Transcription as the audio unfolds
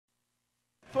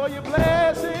for your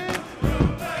blessing.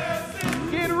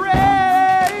 Get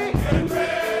ready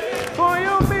for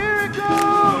your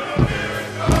miracle.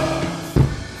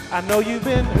 I know you've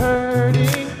been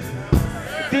hurting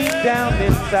deep down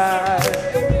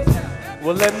inside.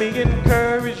 Well, let me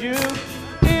encourage you.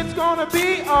 It's gonna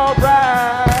be all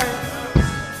right.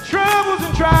 Troubles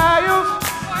and trials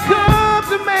come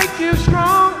to make you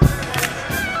strong.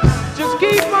 Just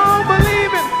keep on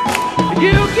believing.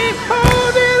 You keep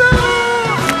holding on.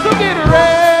 So get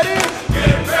ready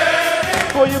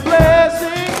for your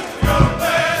blessing.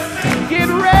 Get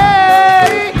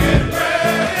ready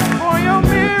for your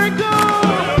miracle.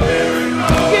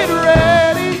 Get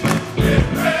ready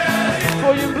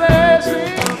for your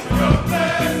blessing.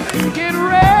 Get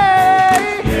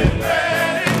ready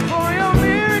for your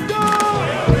miracle.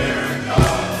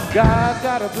 God's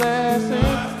got a blessing.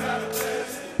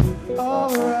 All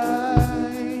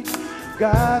right.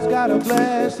 God's got a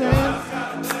blessing.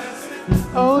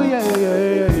 Oh yeah, yeah,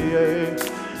 yeah, yeah.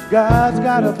 God's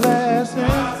got a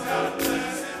blessing.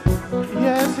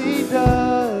 Yes, he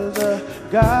does.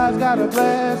 God's got a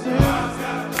blessing.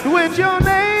 With your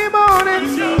name on it.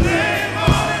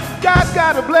 God's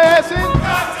got a blessing.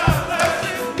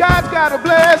 God's got a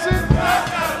blessing.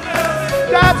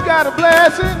 God's got a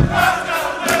blessing.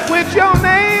 With your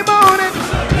name on it.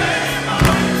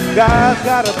 God's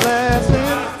got a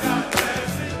blessing.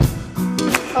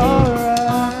 All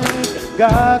right.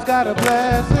 God's got a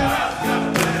blessing.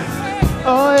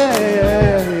 Oh yeah,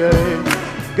 yeah,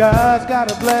 yeah. God's got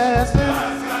a blessing.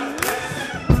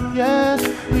 Yes,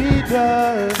 he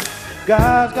does.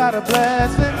 God's got a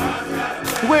blessing.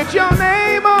 With your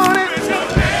name on it.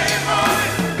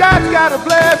 God's got a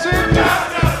blessing.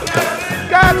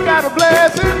 God's got a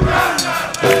blessing.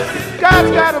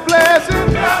 God's got a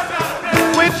blessing.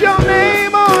 With your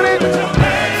name on it.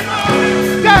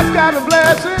 God's got a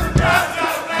blessing.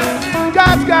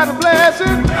 God's got a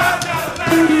blessing.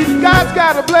 God's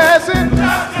got a blessing.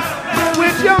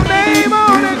 With your name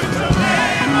on it.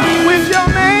 With your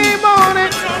name on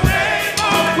it.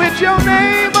 With your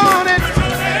name on it.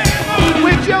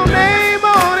 With your name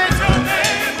on it.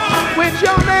 With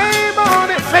your name on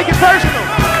it. Make it personal.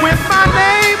 With my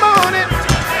name on it.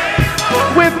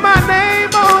 With my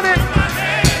name on it.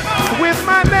 With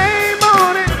my name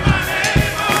on it.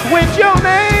 With your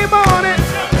name on it.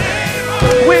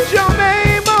 With your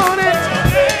name on it.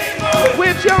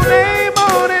 With your name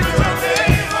on it.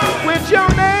 With your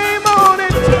name on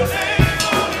it.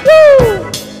 Woo!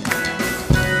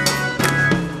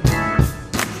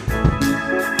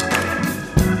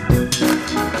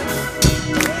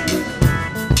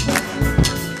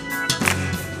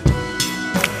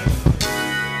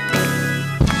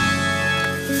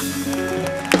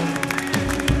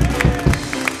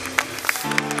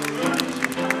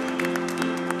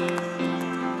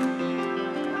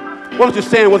 Why don't you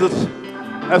stand with us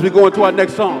as we go into our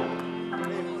next song?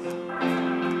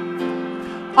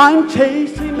 I'm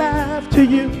chasing after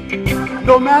you,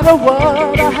 no matter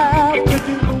what I have to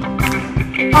do.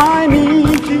 I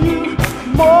need you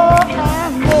more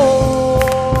and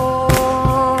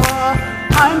more.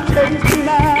 I'm chasing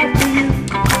after you,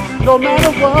 no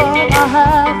matter what I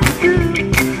have to do.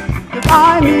 'Cause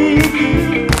I need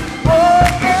you more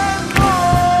and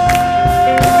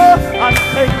more. I'm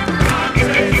chasing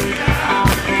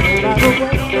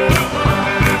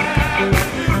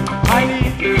I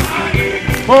need you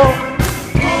more.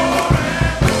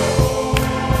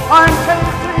 I'm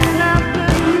chasing after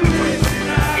you,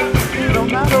 no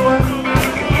matter what.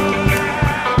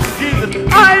 Jesus,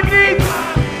 I need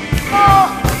more,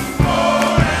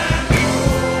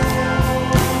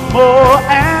 more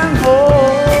and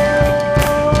more.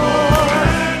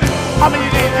 How many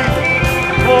need Jesus?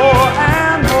 More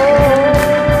and more.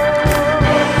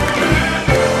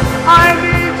 I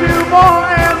need you more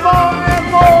and more and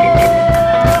more.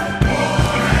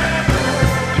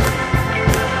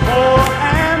 More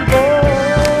and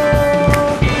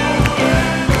more.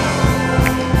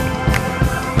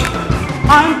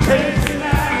 I'm chasing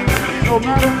after you, no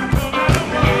matter.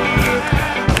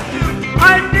 I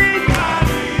need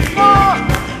more.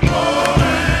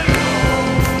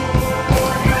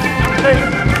 I'm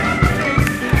chasing,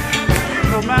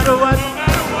 no matter what.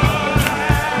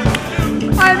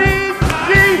 I need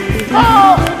Jesus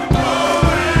more.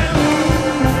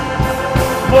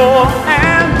 More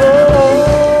and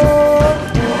more.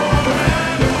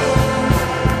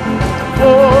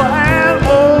 More and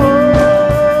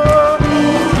more.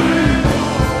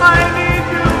 I need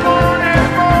you more and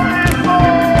more and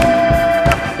more.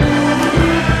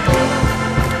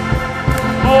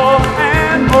 More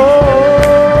and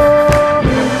more.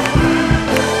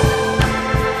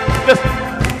 Listen.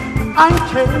 I'm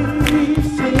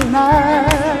chasing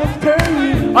after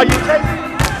you. Are you chasing?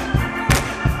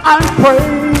 I'm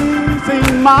praising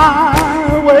my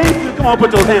way through. Come on, put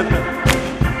those hands up.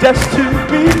 Just to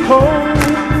be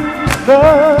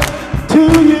closer to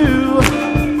you.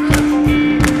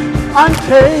 I'm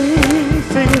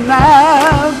chasing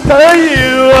after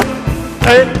you.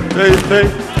 Hey, hey, hey.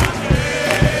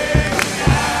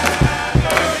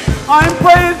 I'm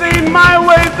praising my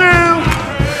way through.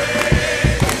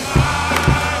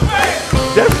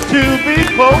 Just to be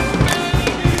close.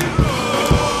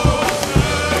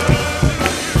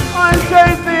 I'm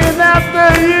chasing after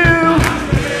you.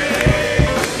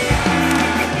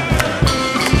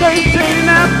 Chasing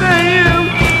after you.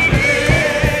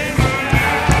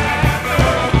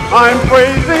 I'm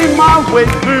praising my way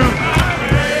through.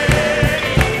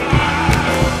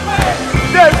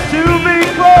 Just to be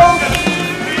close.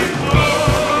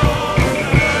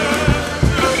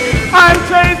 I'm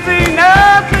chasing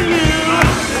after you.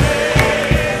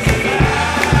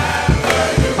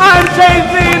 I'm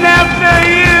chasing after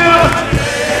you.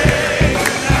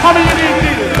 How many of you need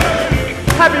Jesus?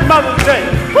 Happy Mother's Day.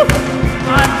 Woo.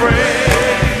 I'm praying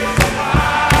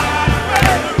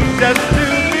just to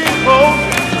be close.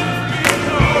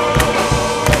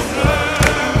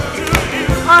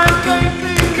 I'm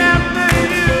chasing after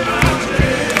you.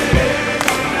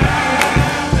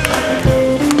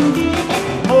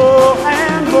 More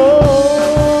and more.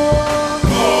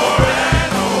 More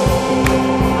and more.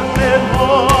 I said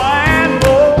more and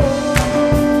more.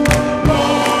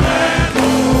 More and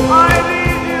more. I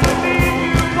need you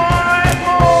more and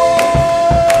more.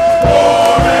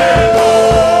 More and more.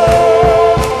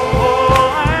 More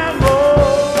and more.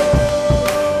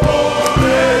 More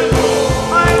and more.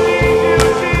 I need you,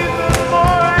 Jesus,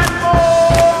 more and more.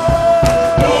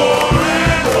 More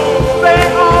and more. Say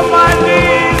all my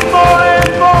needs more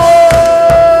and more.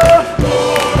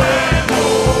 More and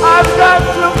more. I've got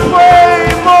to pray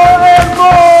more and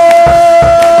more.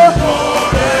 More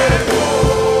and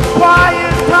more.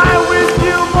 Quiet time with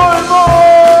you more and more.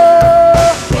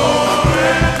 More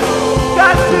and more.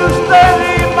 Got to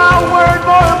study my word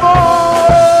more and more.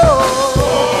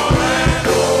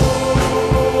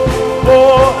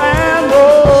 More and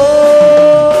more.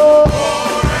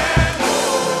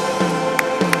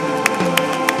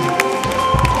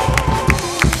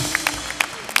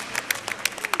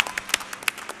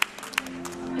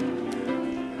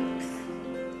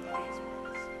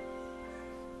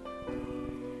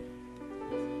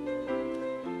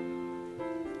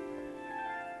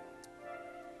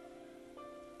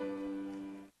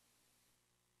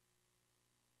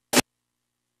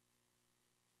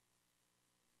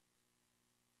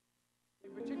 A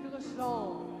particular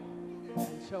song.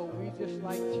 So we just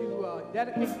like to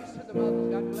dedicate this to the mothers.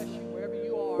 God bless you wherever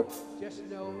you are. Just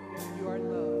know that you are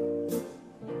loved.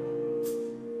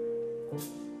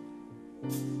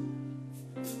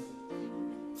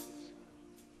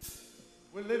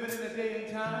 We're living in a day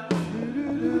and time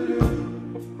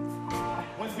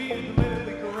when being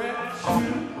politically correct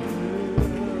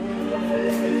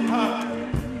is hard.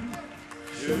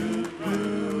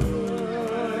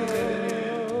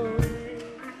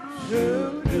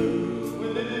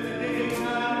 We're living in a day and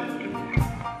time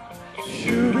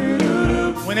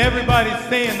when everybody's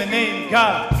saying the name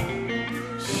God,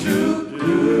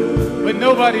 but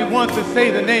nobody wants to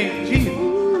say the name Jesus.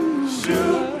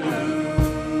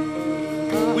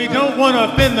 We don't want to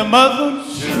offend the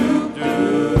Muslims.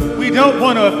 We don't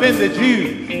want to offend the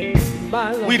Jews.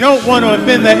 We don't want to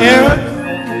offend the Arabs.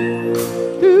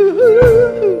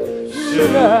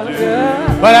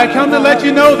 But I come to let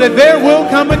you know that there will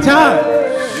come a time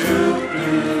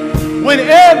when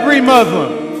every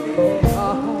Muslim,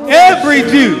 every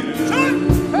Jew,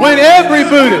 when every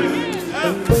Buddhist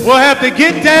will have to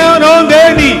get down on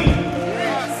their knees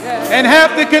and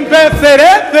have to confess that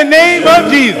at the name of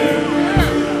Jesus,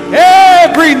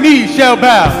 every knee shall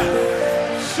bow.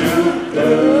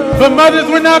 But mothers,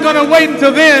 we're not going to wait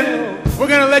until then. We're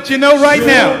going to let you know right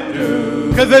now,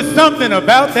 because there's something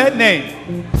about that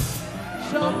name.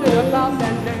 Something about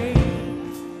that name.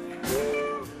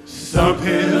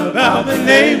 Something about the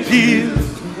name Jesus.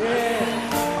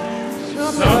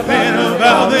 Something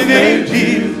about the name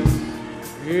Jesus.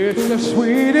 It's the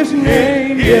sweetest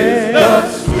name. It's the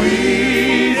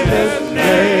sweetest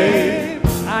name.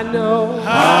 I know.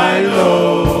 I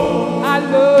know. I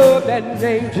love that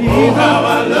name, Jesus. Oh, how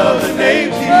I love the name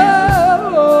Jesus.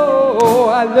 Oh,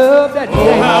 I love that name.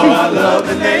 Oh, how I love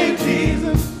the name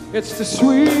Jesus. It's the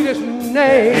sweetest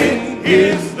name. It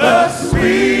is the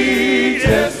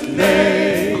sweetest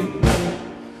name.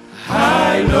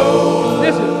 I know.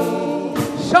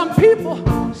 Listen, some people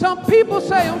Some people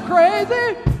say I'm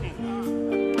crazy,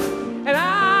 and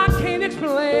I can't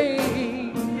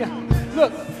explain.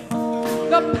 Look,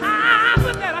 the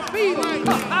power that I feel,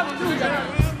 hallelujah,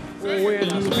 when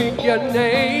I speak your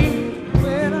name,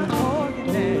 when I call your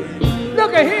name.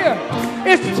 Look at here,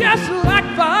 it's just like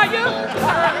fire.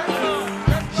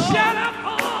 Shut up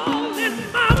all in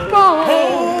my bones.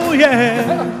 Oh,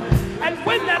 yeah. And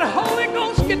when that Holy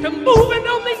Ghost gets to moving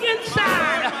on the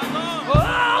inside,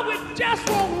 oh, it just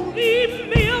won't leave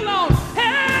me alone.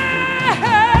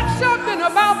 Hey, something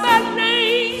about that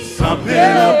name. Something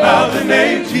about the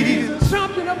name Jesus.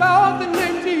 Something about the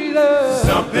name Jesus.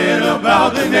 Something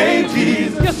about the name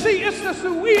Jesus. You see, it's the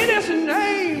sweetest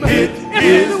name. It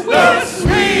is the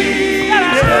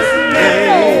sweetest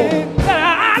name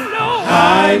that I know.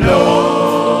 I know.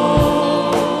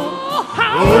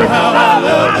 Oh, how I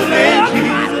love the name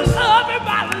Jesus. I love him, I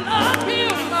love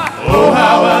him. Oh,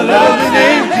 how I love the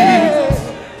name Jesus.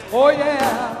 Oh, yeah.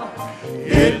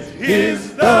 It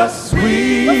is the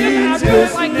sweetest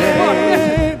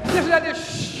name. Listen at this.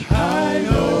 I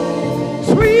know.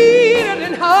 Sweeter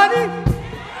than honey.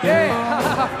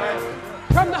 Yeah.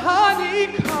 From the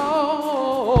honeycomb.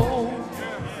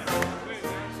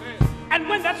 And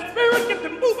when that spirit gets to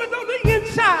moving on the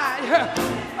inside,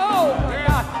 oh my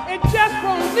God, it just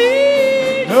won't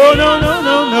leave. No, no, no,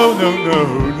 no, no, no, no,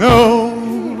 no.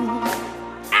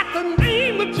 At the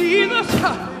name of Jesus,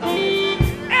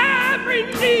 every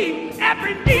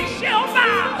knee shall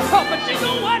bow. Oh, but you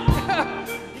know what?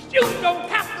 You don't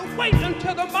have to wait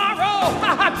until tomorrow.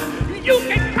 You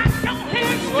can clap your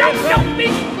hands, stomp your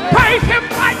feet, praise him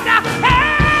right now.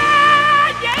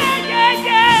 Hey, yeah, yeah,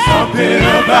 yeah. Something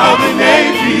about the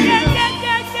name Jesus.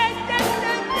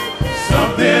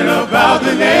 Something about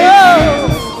the name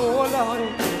Jesus. Oh, Lord.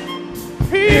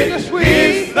 He's the sweet.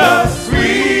 It's the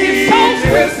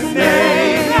sweetest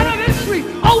name. Sweet.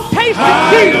 Oh, taste and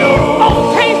see.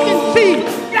 Oh, taste and see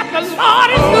that the Lord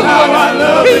is good. How I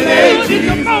love the name He's good in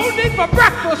the Jesus. morning for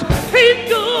breakfast. He's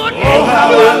good. Oh,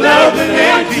 how I love the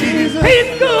name Jesus. He's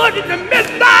good in the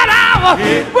midnight hour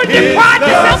when you It's cry the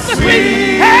yourself to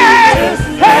sleep. sweetest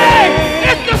Hey,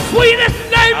 it's the sweetest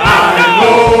name I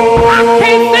know. I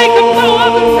can't think of no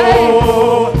other name.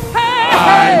 Hey,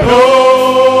 I hey. know.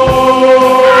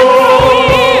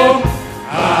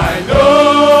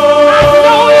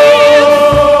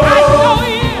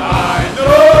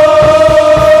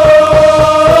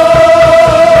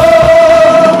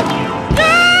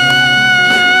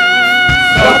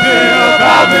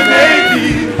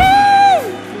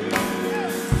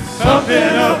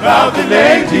 About the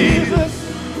name Jesus,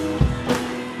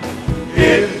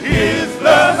 it is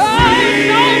the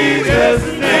sweetest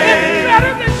name. It's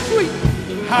better than sweet.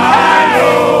 I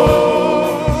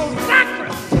know.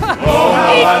 Sacred. Oh,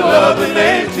 how I love the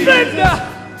name Jesus. Linda,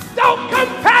 don't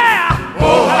compare.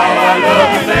 Oh, how I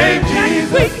love the name Jesus.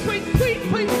 Sweet, sweet, sweet,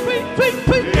 sweet, sweet, sweet,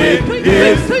 sweet, It sweet,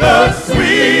 is sweet, the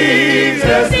sweet,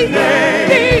 sweetest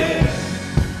name.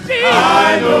 I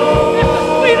know. It's the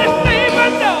sweetest name I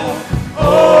know.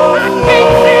 Oh, I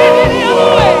can't say it any other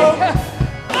way.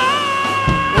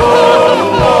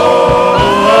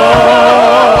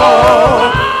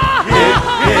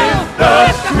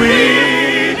 the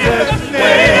sweetest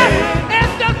name.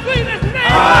 It's the sweetest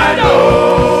name I know.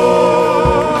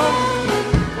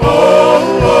 Oh,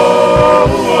 oh,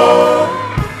 oh.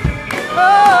 Oh,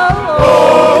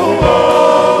 oh,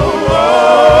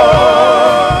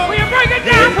 oh. Will you break it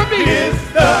down for me? It's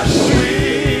the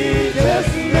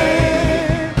sweetest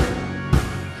name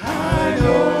I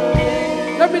know.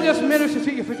 Let me just minister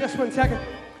to you for just 1 second.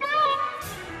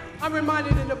 I'm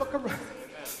reminded in the book of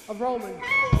Romans,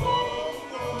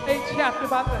 8th chapter,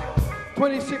 about the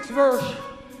 26th verse.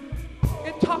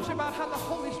 It talks about how the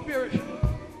Holy Spirit,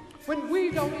 when we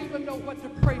don't even know what to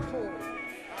pray for,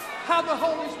 how the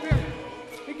Holy Spirit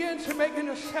begins to make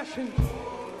intercession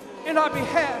in our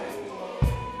behalf.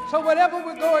 So whatever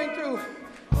we're going through,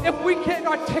 if we can't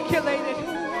articulate it,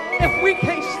 if we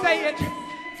can't say it,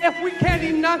 if we can't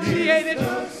enunciate it,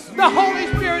 the Holy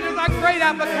Spirit is our great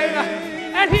advocator,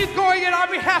 and he's going in our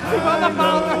behalf before the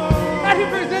Father, and he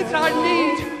presents our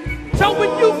needs. So when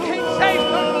you can't say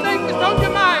certain things that's on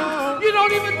your mind, you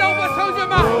don't even know what's on your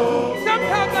mind.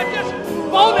 Sometimes I just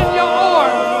folding your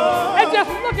arms and just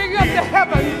looking up to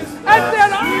heaven and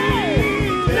saying, oh,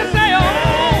 just say, oh,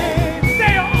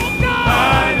 say, oh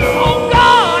God, oh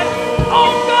God,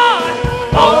 oh God,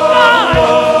 oh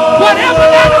God, whatever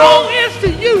that oh is to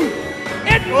you,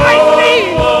 it might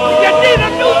mean you need a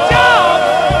new job,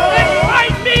 it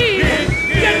might mean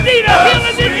you need a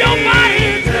healing in your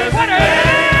body, whatever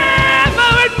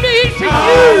it means to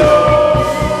you.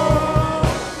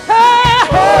 Hey,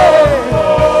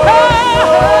 hey.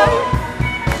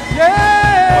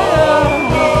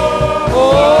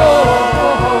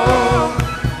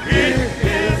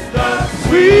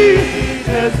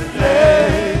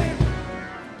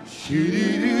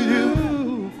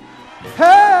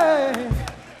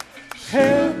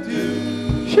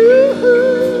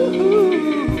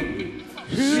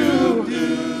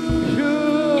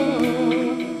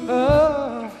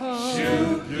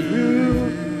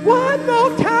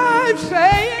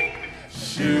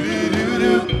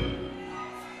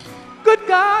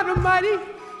 mighty.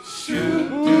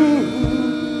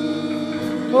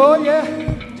 Oh,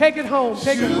 yeah. Take it home.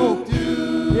 Take it home.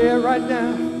 Yeah, right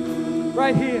now.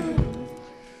 Right here.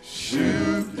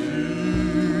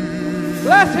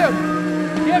 Bless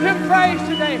him. Give him praise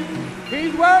today.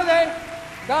 He's worthy.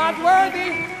 God's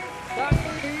worthy. God's worthy.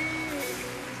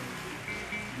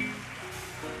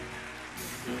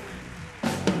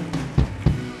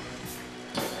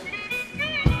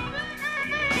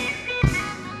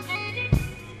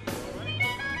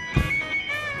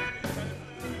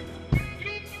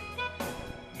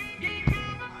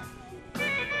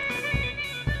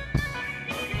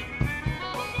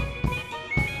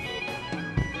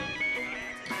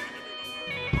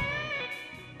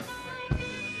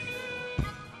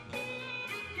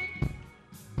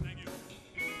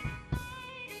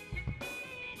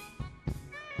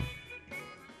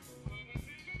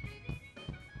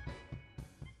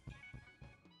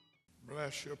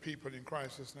 Bless your people in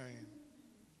Christ's name.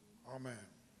 Amen.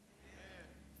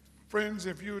 Friends,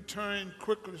 if you turn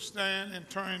quickly, stand and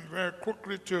turn very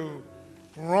quickly to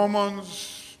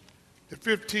Romans, the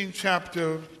 15th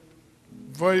chapter,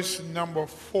 verse number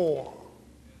 4.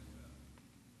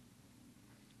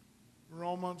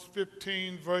 Romans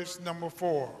 15, verse number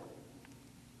 4.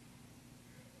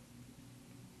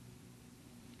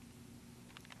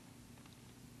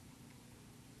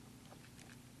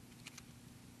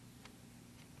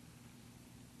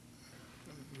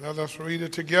 Let us read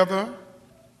it together.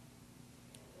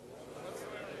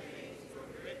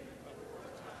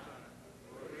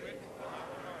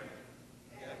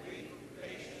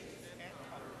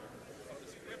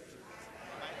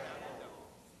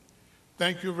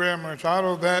 Thank you very much. Out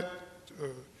of that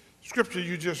scripture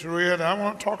you just read, I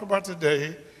want to talk about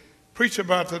today, preach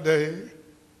about today,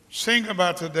 sing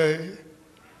about today,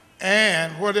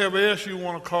 and whatever else you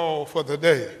want to call for the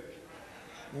day.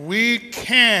 We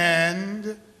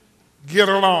can get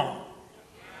along.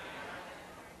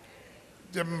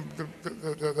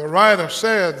 The writer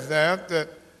says that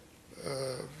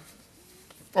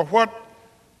for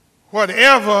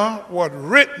whatever was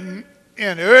written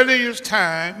in earliest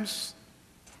times,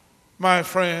 my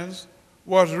friends,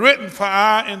 was written for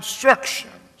our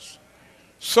instructions,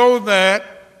 so that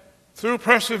through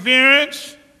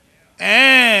perseverance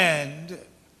and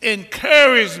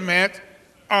encouragement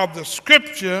of the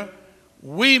scripture,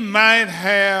 we might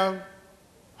have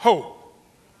hope.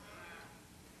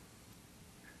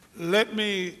 Let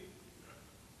me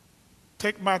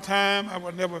take my time. I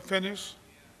will never finish.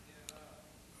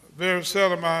 Very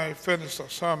seldom I finish a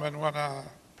sermon when I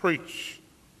preach.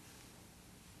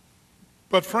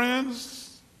 But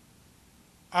friends,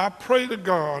 I pray to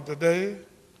God today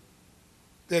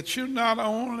that you not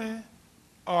only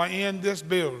are in this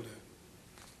building,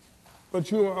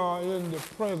 but you are in the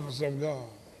presence of God.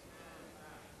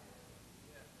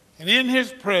 And in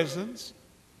his presence,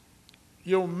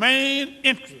 your main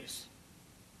interest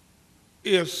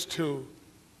is to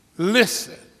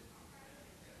listen.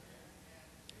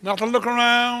 Not to look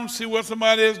around, see what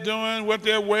somebody is doing, what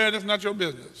they're wearing. That's not your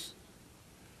business.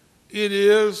 It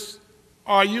is,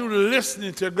 are you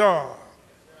listening to God?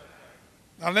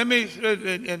 Now let me,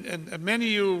 and many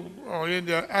of you are in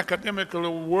the academic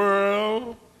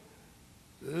world,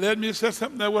 let me say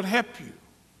something that would help you.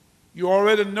 You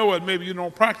already know it, maybe you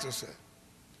don't practice it.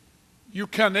 You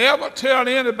can never tell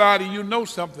anybody you know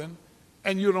something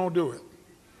and you don't do it.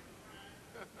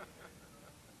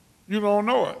 You don't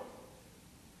know it.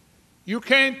 You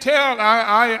can't tell.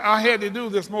 I had to do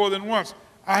this more than once.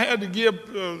 I had to give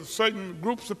certain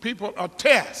groups of people a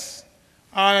test.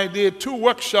 I did 2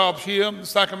 workshops here in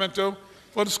Sacramento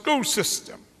for the school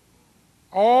system.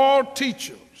 All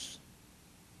teachers.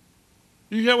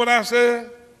 You hear what I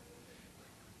said?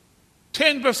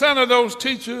 10% of those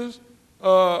teachers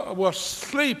were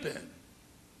sleeping,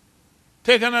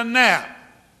 taking a nap.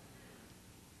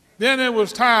 Then it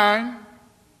was time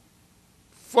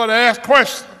for to ask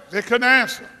questions. They couldn't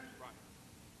answer.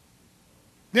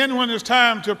 Then when it's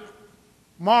time to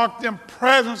mark them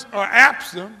present or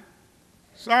absent,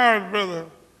 sorry, Brother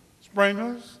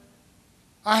Springers,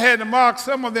 I had to mark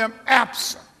some of them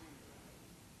absent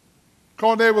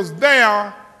because they was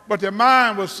there, but their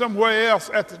mind was somewhere else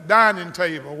at the dining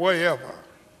table, wherever.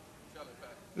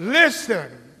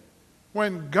 Listen,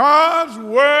 when God's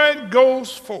word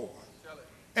goes forth,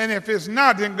 and if it's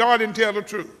not, then God didn't tell the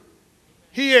truth.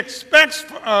 He expects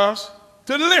for us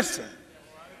to listen.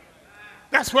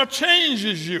 That's what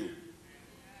changes you.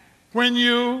 When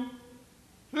you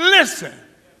listen.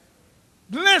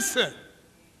 Listen.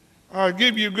 I'll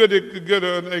give you a good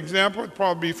example. It'd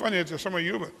probably be funny to some of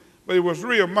you, but it was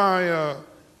real.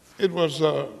 It was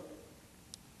 5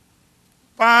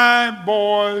 5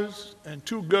 boys and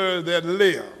 2 girls that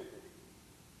lived.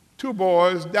 2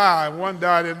 boys died. One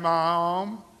died in my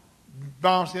arm,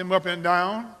 bounced him up and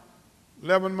down,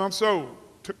 11 months old.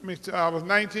 Took me till I was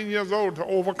 19 years old to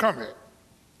overcome it.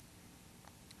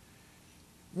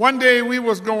 One day we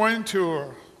was going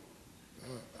to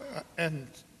an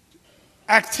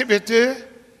activity,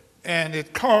 and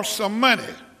it cost some money.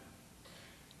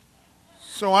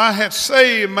 So I had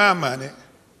saved my money,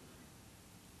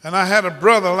 and I had a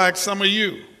brother like some of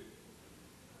you.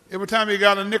 Every time he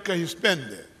got a nickel, he spent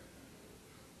it.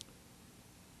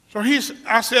 So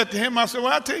I said to him, I said,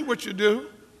 well, I'll tell you what you do.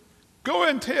 Go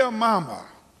and tell Mama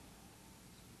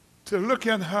to look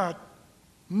in her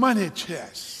money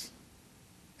chest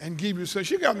and give you some.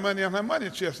 She got money on her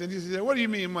money chest. And he said, what do you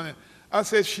mean money? I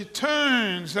said, she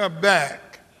turns her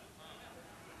back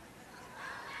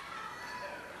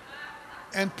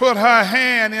and put her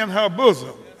hand in her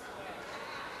bosom.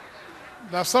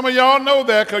 Now, some of y'all know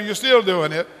that because you're still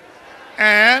doing it.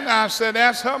 And I said,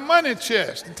 that's her money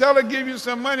chest. And tell her to give you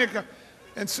some money.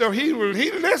 And so he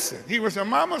listened. He was,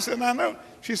 Mama said, I know.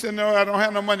 She said, no, I don't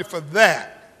have no money for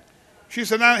that. He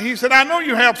said, I know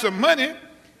you have some money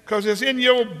because it's in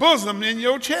your bosom, in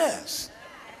your chest.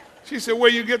 She said, where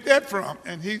you get that from?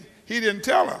 And he didn't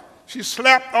tell her. She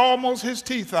slapped almost his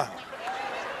teeth out.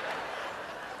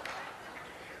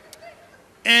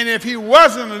 And if he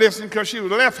wasn't listening, because she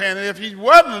was left-handed, if he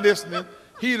wasn't listening,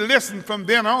 he listened from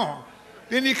then on.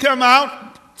 Then he come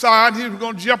outside, he was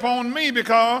going to jump on me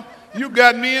because you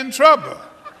got me in trouble.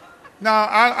 Now,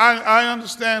 I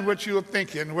understand what you were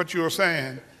thinking, what you were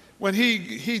saying. When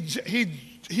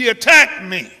he attacked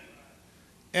me,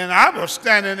 and I was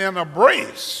standing in a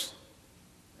brace,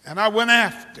 and I went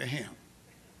after him.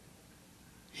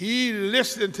 He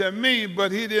listened to me,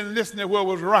 but he didn't listen to what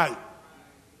was right.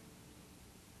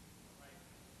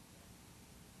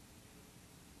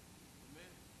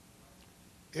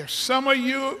 If some of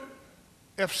you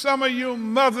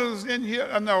mothers in here,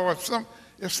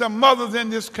 if some mothers in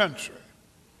this country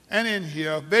and in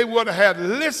here, they would have had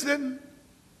listened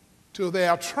to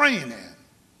their training,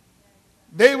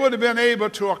 they would have been able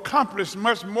to accomplish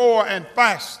much more and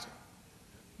faster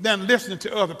than listening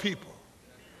to other people.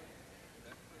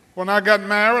 When I got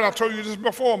married, I told you this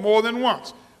before more than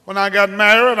once. When I got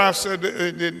married, I said,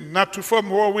 not too far from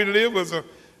where we live,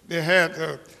 they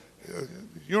had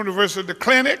University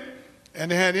Clinic, and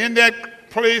they had in that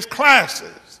place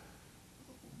classes.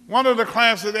 One of the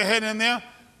classes they had in there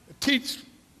teach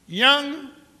young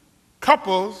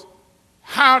couples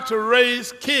how to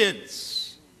raise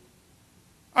kids.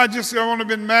 I only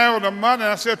been married a month, and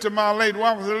I said to my late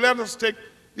wife, I said, let us take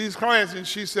these classes. And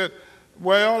she said,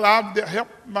 well, I'll help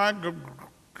my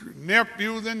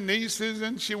nephews and nieces,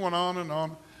 and she went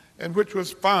on, and which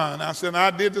was fine. I said,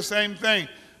 I did the same thing,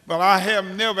 but I have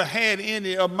never had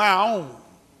any of my own.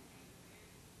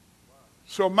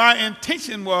 So my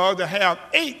intention was to have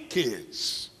 8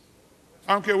 kids.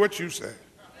 I don't care what you say.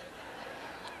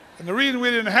 And the reason we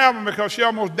didn't have them because she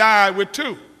almost died with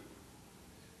 2.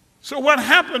 So what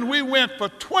happened, we went for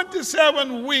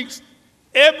 27 weeks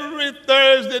every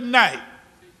Thursday night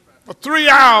for 3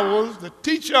 hours to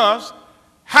teach us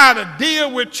how to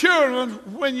deal with children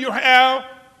when you have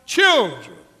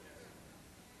children.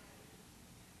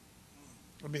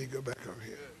 Let me go back over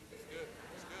here.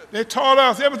 They taught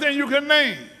us everything you can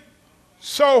name.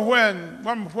 So when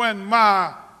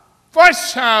my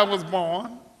first child was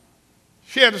born,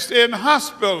 she had to stay in the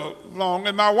hospital longer,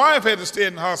 and my wife had to stay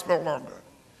in the hospital longer.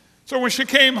 So when she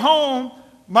came home,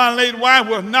 my late wife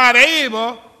was not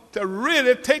able to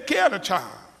really take care of the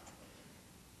child.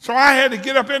 So I had to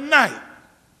get up at night,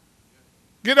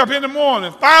 get up in the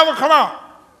morning, 5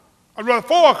 o'clock, or rather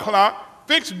 4 o'clock,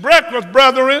 fix breakfast,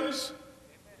 brethren,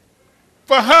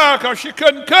 for her because she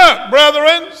couldn't cook,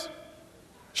 brethren.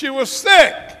 She was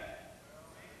sick.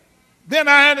 Then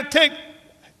I had to take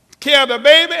care of the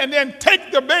baby and then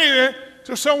take the baby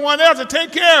to someone else to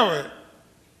take care of it.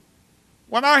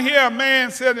 When I hear a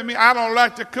man say to me, I don't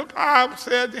like to cook, I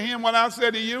said to him what I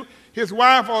said to you. His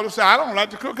wife ought to say, I don't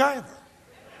like to cook either.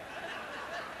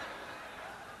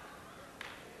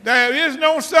 There is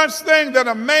no such thing that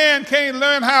a man can't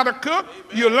learn how to cook.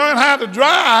 Amen. You learn how to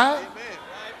drive. Amen.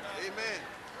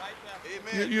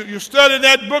 You studied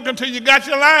that book until you got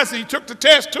your license. You took the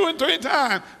test 2 and 3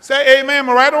 times. Say amen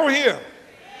right over here. Amen.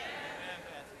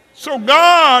 So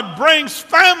God brings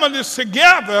families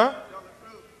together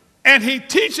and he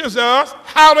teaches us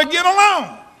how to get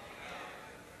along.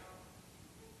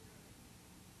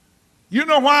 You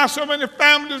know why so many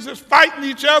families is fighting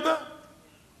each other?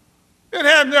 It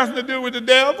has nothing to do with the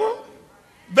devil.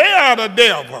 They are the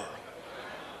devil.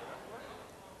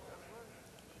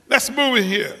 Let's move in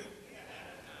here.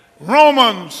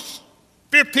 Romans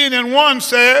 15:1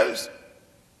 says,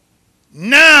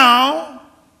 now,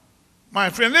 my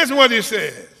friend, listen what he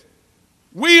says.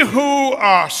 We who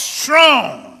are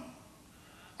strong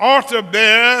ought to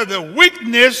bear the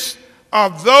weakness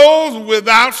of those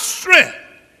without strength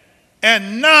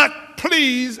and not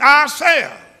please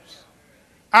ourselves.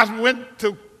 I went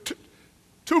to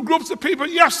two groups of people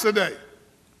yesterday.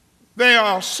 They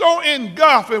are so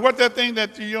engulfed with what that thing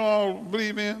that you all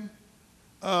believe in.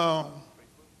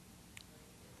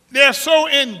 They're so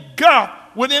engulfed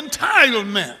with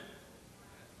entitlement.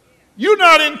 You're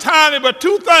not entitled but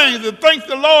two things: to thank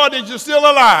the Lord that you're still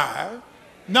alive,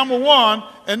 number one,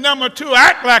 and number two,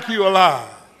 act like you're alive.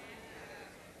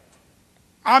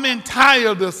 I'm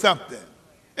entitled to something.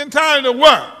 Entitled to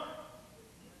what?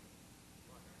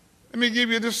 Let me give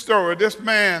you this story. This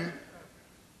man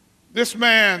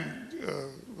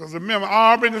was a member.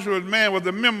 Aubrey, this was a man was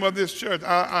a member of this church.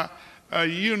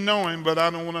 You know him, but I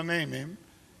don't want to name him.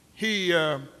 He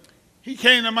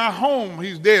came to my home.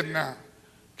 He's dead now.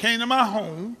 Came to my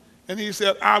home, and he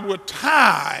said, I would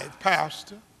tithe,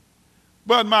 Pastor,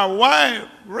 but my wife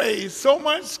raised so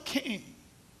much king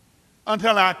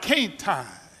until I can't tithe.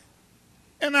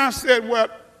 And I said, well,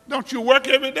 don't you work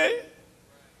every day?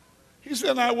 He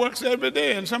said, I work every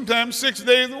day, and sometimes 6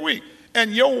 days a week.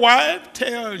 And your wife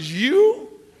tells you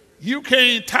you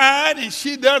can't tithe and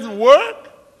she doesn't work?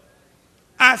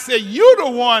 I said, you're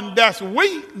the one that's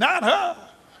weak, not her.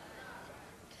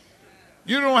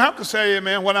 You don't have to say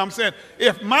amen what I'm saying.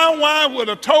 If my wife would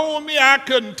have told me I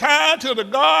couldn't tithe to the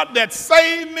God that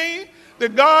saved me, the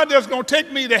God that's going to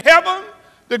take me to heaven,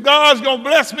 the God's going to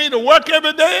bless me to work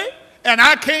every day, and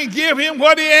I can't give him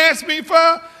what he asked me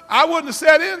for, I wouldn't have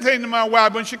said anything to my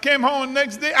wife. When she came home the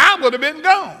next day, I would have been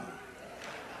gone.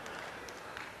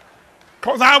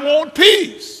 Because I want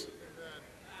peace.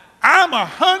 I'm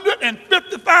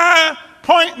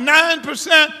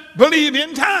 155.9% believe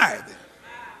in tithing.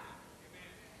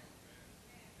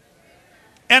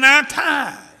 And I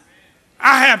tithe.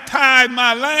 I have tithed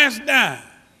my last dime.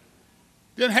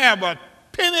 Didn't have a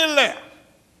penny left.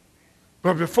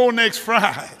 But before next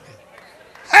Friday,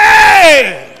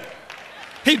 hey,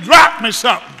 he dropped me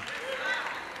something.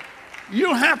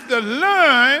 You have to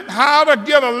learn how to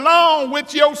get along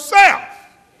with yourself.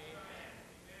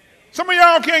 Some of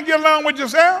y'all can't get along with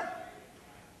yourself.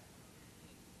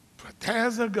 But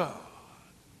there's a God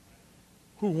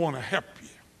who want to help you.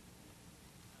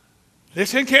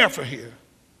 Listen careful here.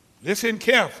 Listen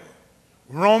careful.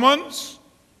 Romans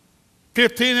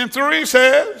 15:3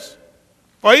 says,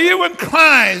 for even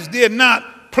Christ did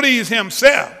not please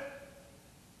himself,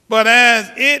 but as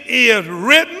it is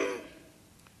written,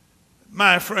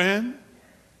 my friend,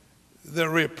 the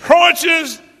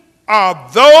reproaches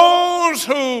of those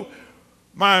who,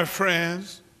 my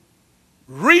friends,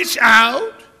 reach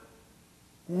out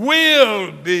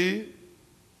will be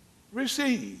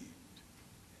received.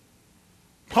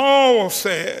 Paul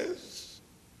says,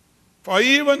 for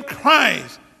even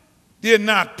Christ did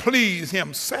not please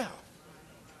himself,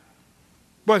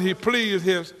 but he pleased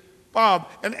his Father.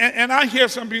 And I hear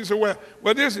some people say,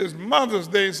 well, this is Mother's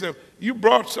Day, so you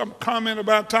brought some comment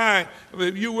about tithe.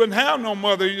 If you wouldn't have no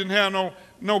mother, you didn't have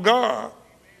no God.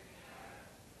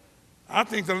 I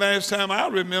think the last time I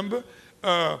remember,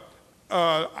 I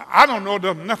don't know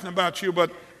nothing about you,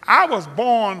 but I was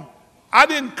born, I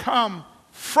didn't come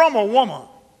from a woman.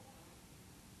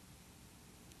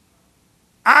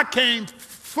 I came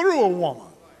through a woman.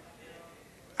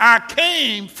 I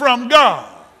came from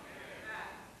God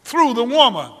through the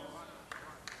woman.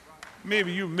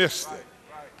 Maybe you missed it.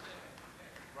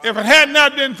 If it had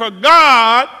not been for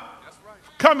God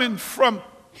coming from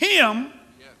him,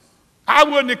 I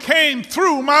wouldn't have came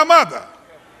through my mother.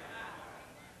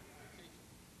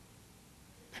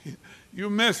 You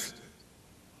missed it.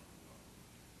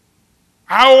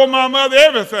 I owe my mother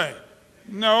everything.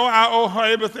 No, I owe her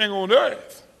everything on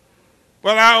earth.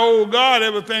 But I owe God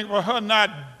everything for her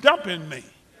not dumping me.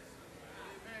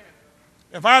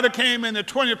 If I'd have came in the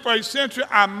 21st century,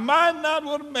 I might not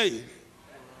would have made it.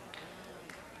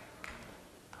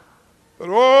 But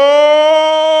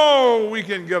oh, we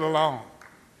can get along.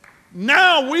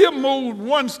 Now we have moved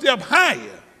one step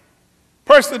higher.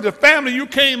 Personally, the family you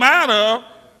came out of,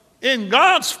 in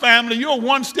God's family, you're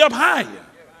one step higher.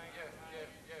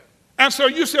 And so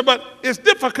you say, but it's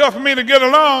difficult for me to get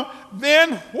along.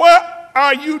 Then what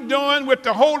are you doing with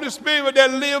the Holy Spirit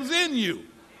that lives in you?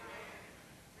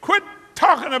 Quit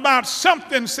talking about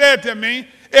something said to me.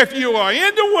 If you are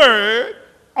in the Word,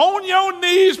 on your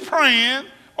knees praying,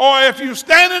 or if you're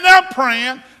standing up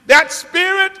praying, That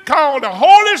spirit called the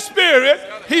Holy Spirit,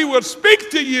 he would speak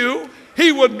to you,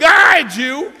 he would guide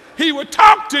you, he would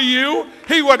talk to you,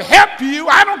 he would help you.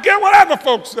 I don't care what other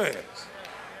folks say.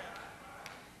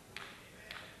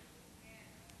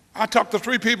 I talked to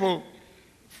 3 people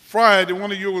Friday.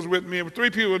 One of you was with me. 3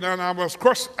 people, and I was, of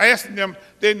course, asking them.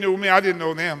 They knew me. I didn't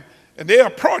know them. And they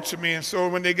approached me, and so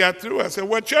when they got through, I said,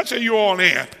 what church are you all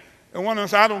in? And one of them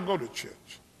said, I don't go to church.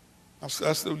 I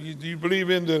said, do you believe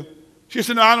in the... She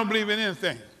said, no, I don't believe in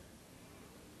anything.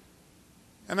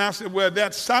 And I said, well,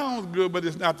 that sounds good, but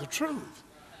it's not the truth.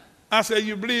 I said,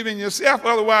 you believe in yourself,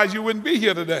 otherwise you wouldn't be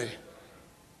here today.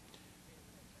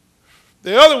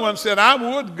 The other one said, I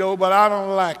would go, but I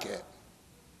don't like it.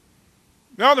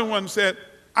 The other one said,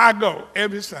 I go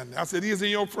every Sunday. I said, these are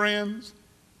your friends?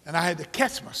 And I had to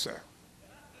catch myself.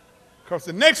 Because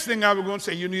the next thing I was going to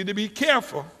say, you need to be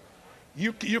careful.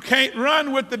 You can't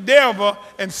run with the devil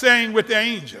and sing with the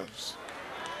angels.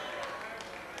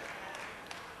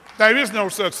 There is no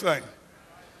such thing.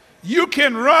 You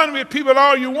can run with people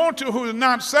all you want to who are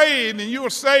not saved, and you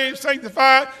are saved,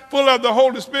 sanctified, full of the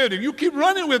Holy Spirit. If you keep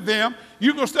running with them,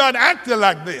 you're going to start acting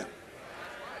like them.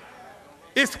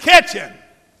 It's catching.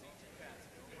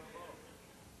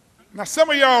 Now, some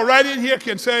of y'all right in here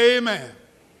can say amen.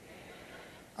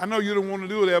 I know you don't want to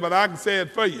do that, but I can say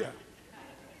it for you.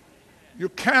 You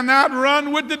cannot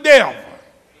run with the devil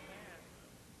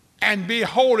and be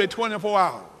holy 24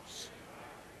 hours.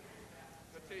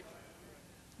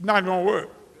 Not going to work.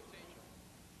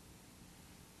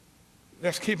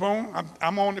 Let's keep on.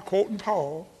 I'm on the quoting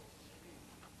Paul.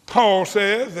 Paul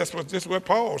says, this is what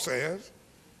Paul says.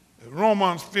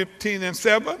 Romans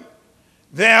 15:7.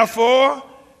 Therefore,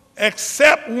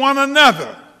 accept one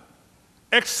another.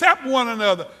 Accept one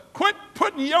another. Quit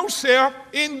putting yourself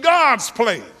in God's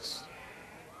place.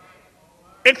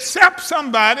 Accept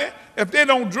somebody. If they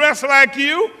don't dress like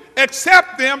you,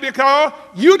 accept them because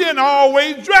you didn't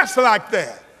always dress like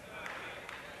that.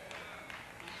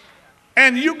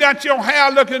 And you got your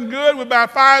hair looking good with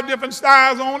about 5 different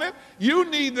styles on it. You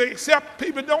need to accept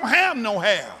people don't have no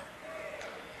hair.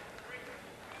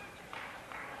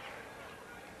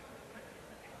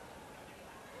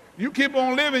 You keep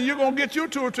on living, you're going to get you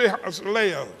 2 or 3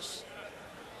 layers.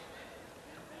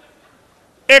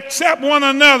 Accept one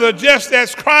another just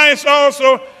as Christ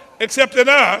also accepted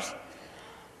us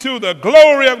to the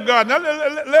glory of God. Now,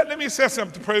 let me say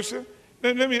something, person.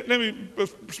 Let me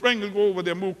Springer go over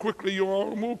there. Move quickly, you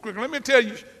all. Move quickly. Let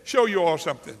me show you all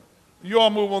something. You all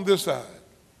move on this side.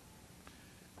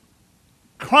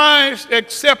 Christ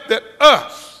accepted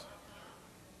us,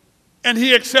 and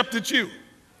he accepted you.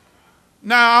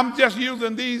 Now, I'm just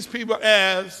using these people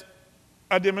as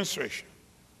a demonstration.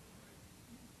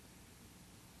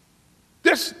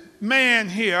 This man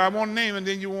here, I won't name him,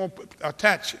 then you won't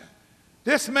attach it.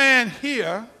 This man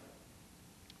here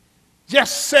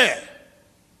just said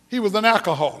he was an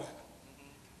alcoholic.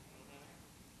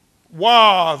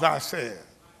 Was, I said.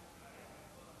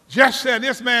 Just said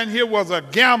this man here was a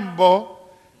gambler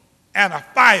and a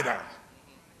fighter.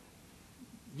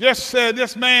 Just said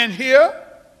this man here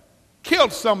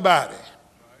killed somebody.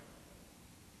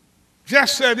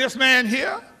 Just said this man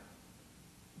here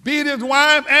beat his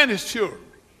wife and his children.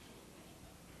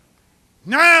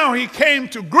 Now he came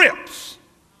to grips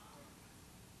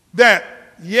that,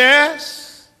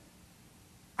 yes,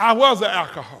 I was an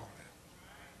alcoholic.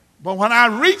 But when I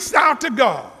reached out to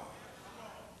God,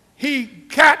 he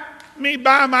got me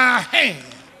by my hand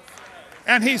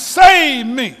and he saved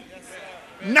me.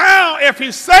 Now, if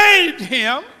he saved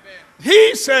him,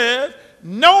 he says,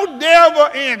 no devil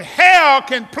in hell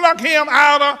can pluck him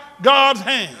out of God's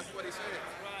hand.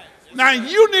 Now,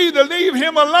 you need to leave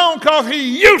him alone because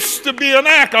he used to be an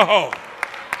alcoholic.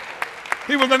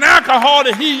 He was an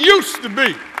alcoholic he used to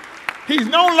be. He's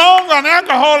no longer an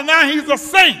alcoholic, now he's a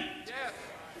saint.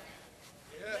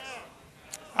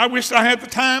 I wish I had the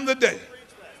time today.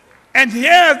 And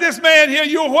here's this man here,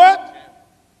 you're what?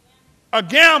 A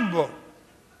gambler.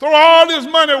 Throw all his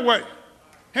money away.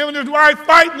 Him and his wife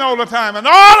fighting all the time. And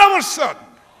all of a sudden,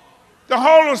 the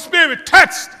Holy Spirit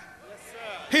touched him.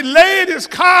 He laid his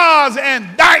cards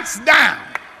and dice down.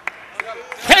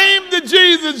 Came to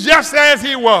Jesus just as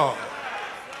he was.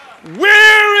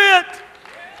 Wearied.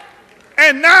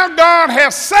 And now God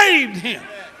has saved him.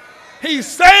 He's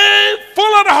saved,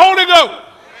 full of the Holy Ghost.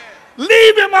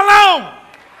 Leave him alone.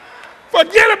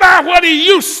 Forget about what he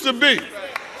used to be.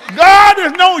 God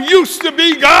is no used to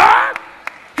be God.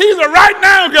 He's a right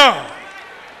now God.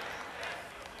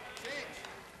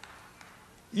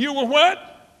 You were what?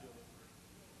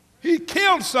 He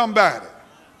killed somebody.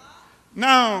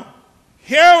 Now,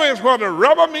 here is where the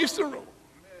rubber meets the road.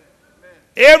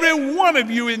 Every one of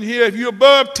you in here, if you're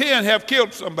above 10, have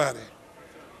killed somebody.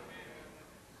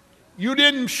 You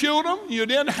didn't shoot them, you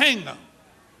didn't hang them,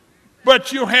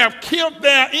 but you have killed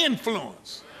their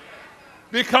influence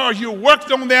because you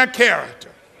worked on their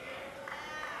character.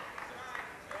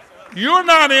 You're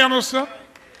not innocent,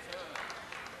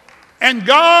 and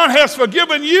God has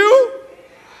forgiven you,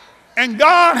 and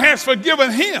God has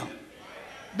forgiven him.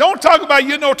 Don't talk about,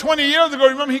 20 years ago,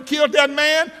 remember he killed that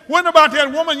man? What about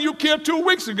that woman you killed 2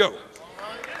 weeks ago?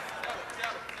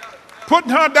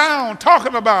 Putting her down,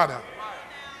 talking about her.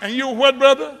 And you what,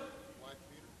 brother?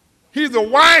 He's a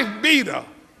wife beater.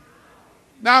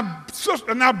 Now,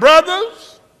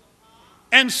 brothers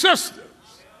and sisters,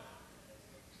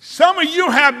 some of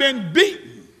you have been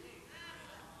beaten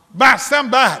by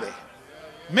somebody.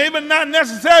 Maybe not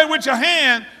necessarily with your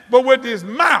hand, but with his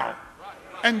mouth.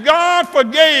 And God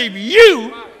forgave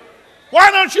you. Why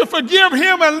don't you forgive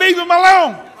him and leave him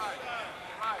alone?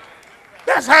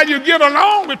 That's how you get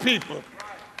along with people.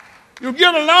 You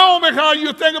get along because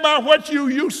you think about what you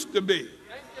used to be.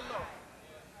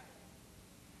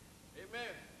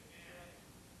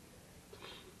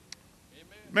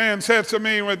 Man said to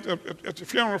me at the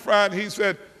funeral Friday,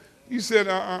 he said,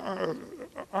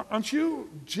 aren't you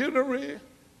jittery?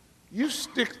 You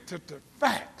stick to the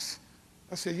facts.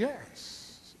 I said, yes.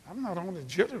 I'm not only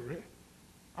jittery,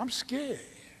 I'm scared,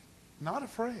 not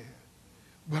afraid.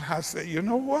 But I said, you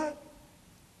know what?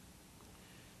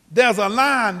 There's a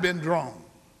line been drawn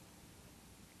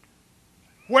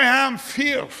where I'm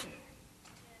fearful.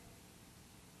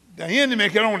 The enemy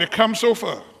can only come so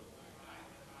far.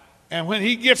 And when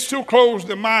he gets too close,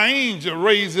 then my angel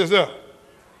raises up.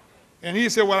 And he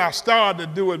said, well, I started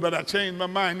to do it, but I changed my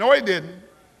mind. No, he didn't.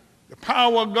 The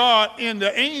power of God in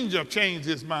the angel changed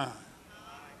his mind.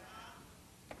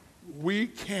 We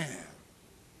can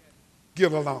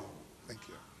get along. Thank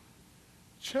you.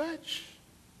 Church,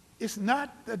 it's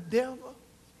not the devil.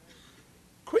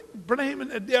 Quit blaming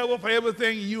the devil for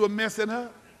everything you are messing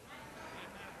up.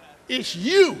 It's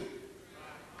you.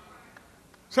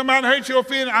 Somebody hurt your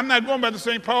feelings. I'm not going back to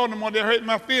St. Paul no more. They hurt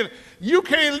my feelings. You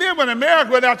can't live in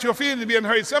America without your feelings being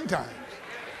hurt sometimes.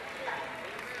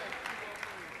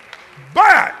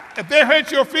 But if they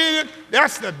hurt your feelings,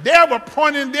 that's the devil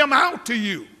pointing them out to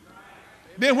you.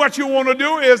 Then what you want to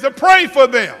do is to pray for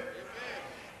them.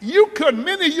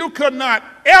 Many of you could not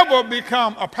ever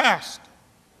become a pastor.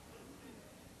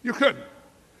 You couldn't,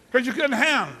 because you couldn't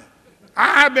handle it.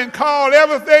 I have been called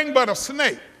everything but a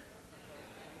snake.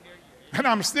 And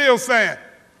I'm still saying,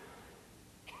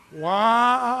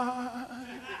 why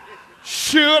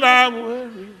should I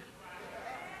worry?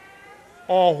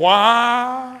 Or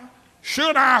why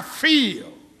should I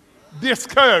feel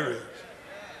discouraged?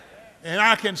 And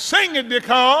I can sing it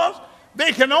because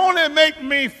they can only make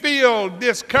me feel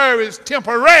discouraged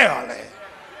temporarily.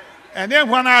 And then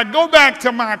when I go back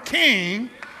to my King,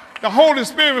 the Holy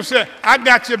Spirit will say, I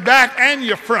got your back and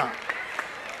your front.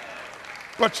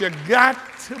 But you got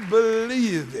to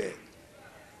believe it.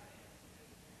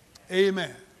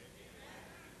 Amen.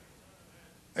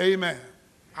 Amen.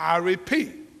 I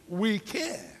repeat, we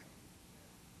can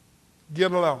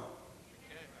get along.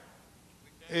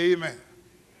 Amen.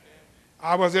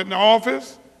 I was in the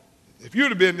office. If you'd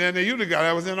have been there, you'd have got it.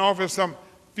 I was in the office some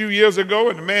few years ago,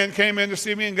 and the man came in to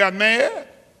see me and got mad.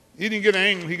 He didn't get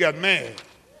angry, he got mad.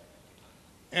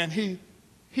 And he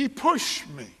pushed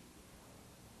me.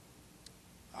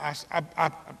 I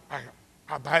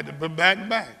had to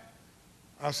back.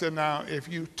 I said, now, if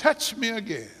you touch me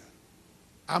again,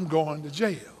 I'm going to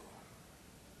jail.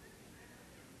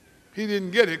 He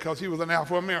didn't get it because he was an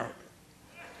Afro-American.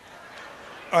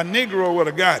 A Negro would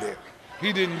have got it.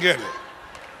 He didn't get it.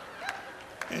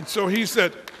 And so he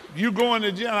said, you going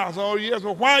to jail? I said, oh, yes.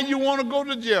 Well, why you want to go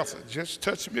to jail? I said, just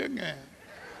touch me again,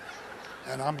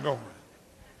 and I'm going.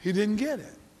 He didn't get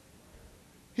it.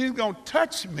 He's going to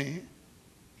touch me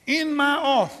in my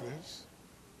office,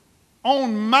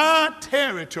 on my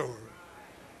territory,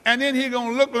 and then he's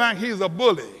going to look like he's a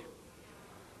bully.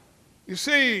 You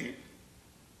see,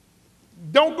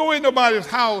 don't go in nobody's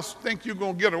house think you're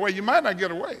going to get away. You might not get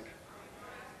away.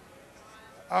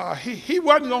 He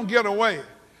wasn't going to get away.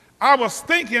 I was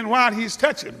thinking while he's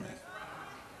touching me.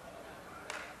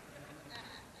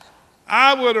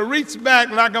 I would have reached back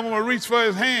like I'm going to reach for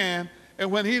his hand,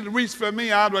 and when he reached for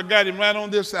me, I would have got him right on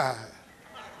this side.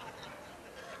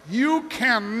 You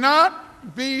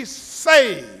cannot be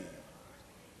saved,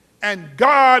 and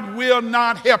God will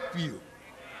not help you.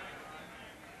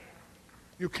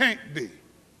 You can't be.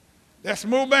 Let's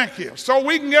move back here so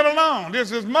we can get along.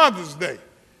 This is Mother's Day.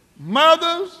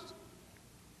 Mothers,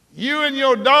 you and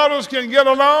your daughters can get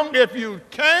along. If you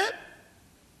can't,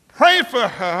 pray for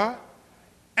her,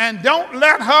 and don't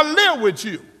let her live with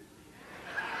you.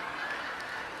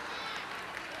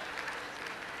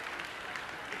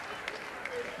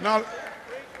 Now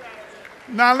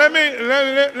let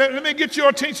me get your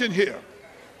attention here.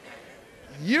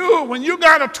 When you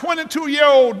got a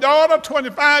 22-year-old daughter,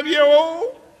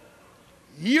 25-year-old,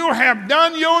 you have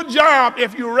done your job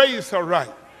if you raise her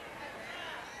right.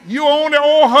 You only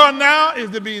owe her now is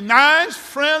to be nice,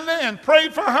 friendly, and pray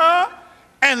for her,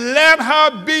 and let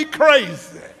her be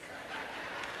crazy.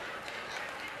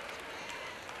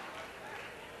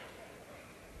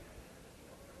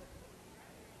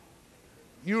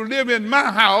 You live in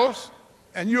my house,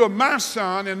 and you're my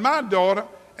son and my daughter,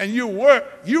 and you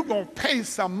work, you're going to pay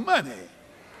some money.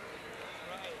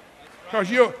 Because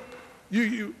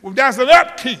that's an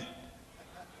upkeep.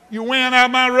 You wearing out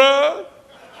my rug.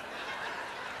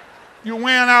 You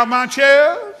wearing out my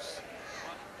chairs.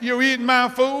 You eating my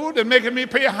food and making me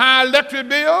pay a high electric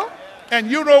bill, and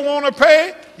you don't want to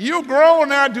pay. You grown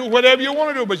now, do whatever you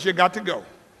want to do, but you got to go.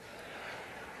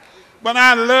 But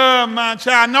I love my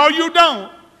child. No, you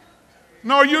don't.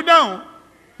 No, you don't.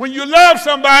 When you love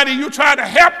somebody, you try to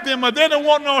help them, but they don't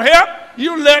want no help,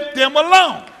 you let them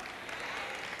alone.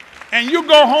 And you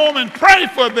go home and pray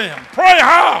for them. Pray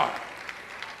hard.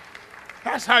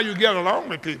 That's how you get along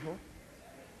with people.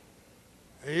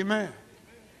 Amen.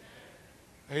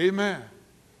 Amen.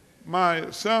 My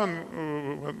son,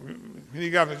 when he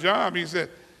got a job, he said,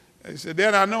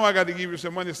 Dad, I know I got to give you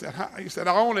some money. He said,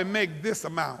 I only make this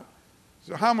amount.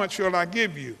 So how much shall I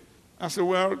give you? I said,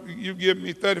 well, you give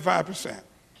me 35%.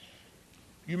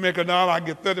 You make $1, I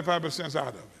get 35% out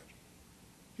of it.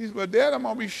 He said, well, Dad, I'm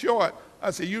going to be short.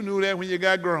 I said, you knew that when you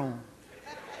got grown.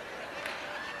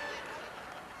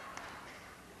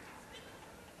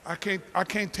 I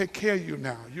can't take care of you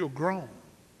now. You're grown.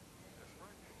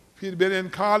 If you'd been in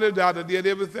college, I'd have did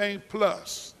everything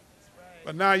plus.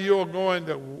 But now you're going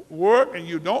to work and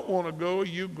you don't want to go,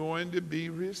 you're going to be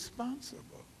responsible.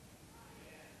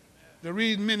 The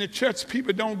reason many church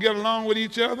people don't get along with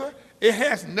each other, it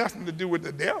has nothing to do with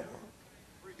the devil.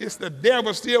 It's the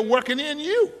devil still working in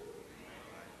you.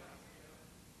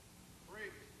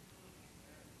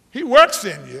 He works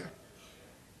in you.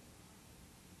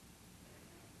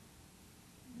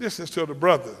 This is to the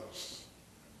brothers.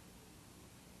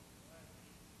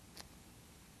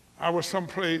 I was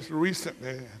someplace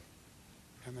recently,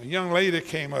 and a young lady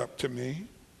came up to me,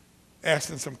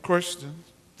 asking some questions.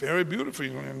 Very beautiful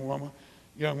young woman.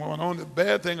 Only the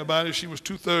bad thing about it, she was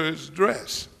 2/3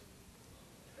 dressed.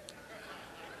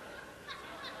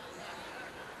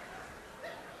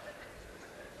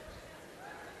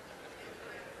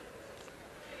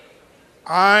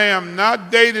 I am not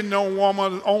dating no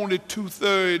woman only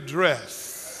 2/3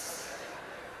 dressed.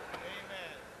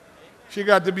 She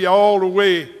got to be all the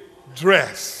way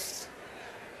dressed.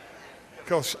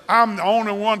 Because I'm the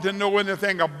only one to know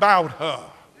anything about her.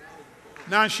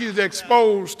 Now she's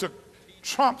exposed to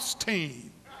Trump's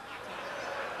team.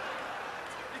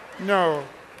 No.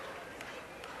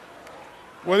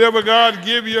 Whatever God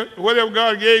gave you,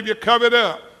 cover it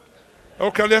up.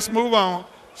 Okay, let's move on.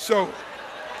 So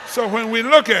when we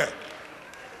look at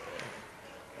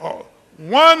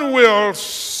one will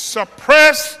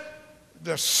suppress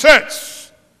the search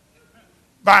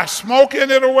by smoking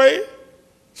it away,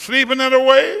 sleeping it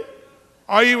away,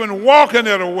 or even walking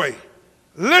it away.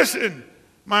 Listen,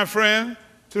 my friend,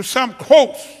 to some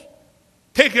quotes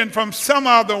taken from some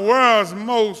of the world's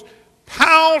most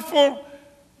powerful,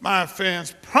 my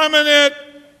friends, prominent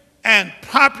and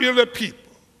popular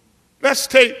people. Let's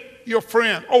take your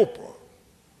friend Oprah.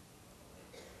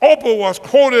 Oprah was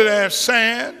quoted as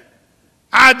saying,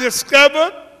 I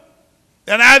discovered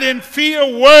that I didn't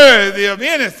feel worthy of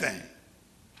anything,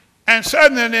 and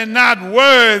certainly not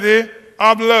worthy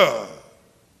of love,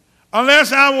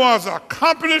 unless I was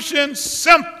accomplishing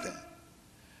something.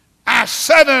 I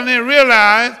suddenly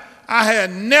realized I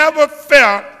had never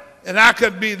felt that I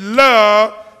could be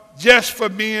loved just for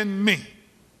being me.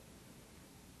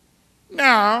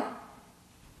 Now,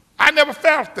 I never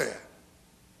felt that.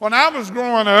 When I was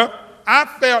growing up, I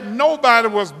felt nobody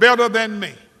was better than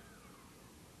me.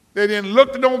 They didn't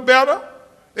look no better.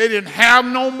 They didn't have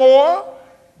no more.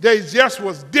 They just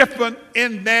was different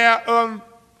in their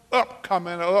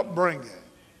upcoming or upbringing.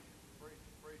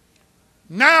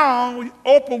 Now,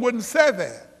 Oprah wouldn't say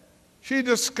that. She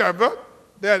discovered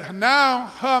that now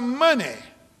her money,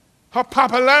 her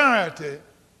popularity,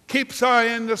 keeps her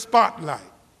in the spotlight.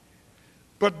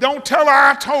 But don't tell her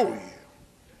I told you.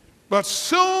 But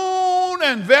soon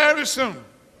and very soon,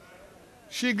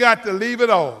 she got to leave it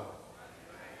all.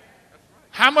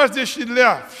 How much did she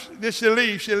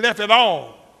leave? She left it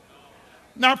all.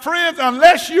 Now, friends,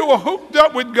 unless you are hooked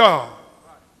up with God,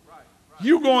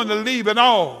 you're going to leave it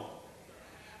all.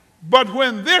 But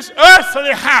when this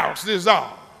earthly house is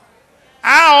all,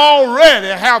 I already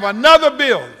have another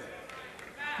building,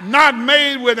 not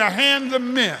made with the hands of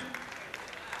men.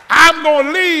 I'm going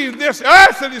to leave this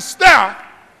earthly stuff,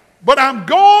 but I'm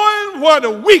going where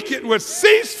the wicked would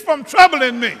cease from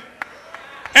troubling me,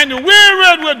 and the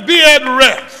weary would be at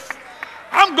rest.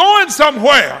 I'm going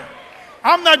somewhere.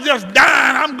 I'm not just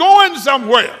dying, I'm going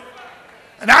somewhere.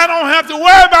 And I don't have to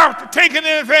worry about taking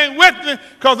anything with me,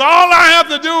 because all I have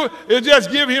to do is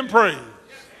just give him praise.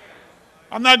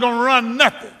 I'm not going to run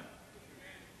nothing.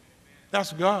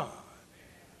 That's God.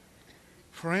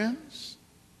 Friends,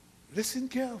 listen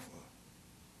careful.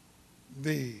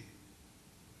 The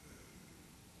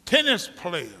tennis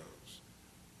players,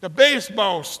 the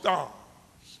baseball stars,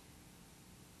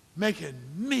 making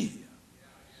millions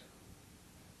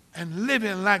and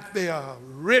living like they are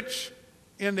rich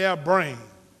in their brains.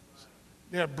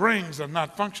 Their brains are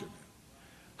not functioning.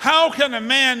 How can a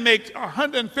man make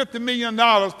 $150 million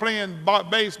playing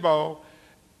baseball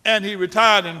and he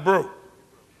retired and broke?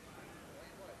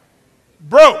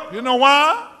 Broke. You know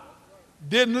why?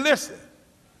 Didn't listen.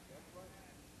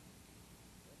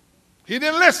 He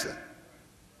didn't listen.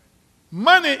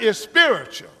 Money is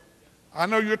spiritual. I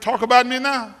know you talk about me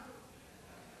now.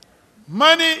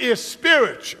 Money is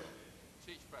spiritual.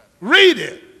 Read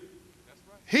it.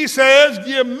 He says,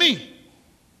 give me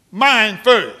mine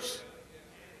first.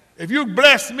 If you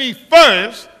bless me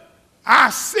first, I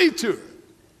see to it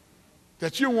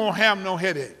that you won't have no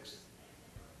headaches.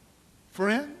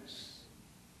 Friends,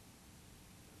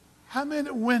 how many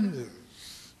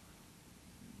windows,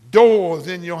 doors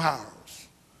in your house?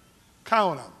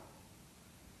 Count them.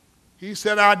 He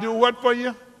said, I'll do what for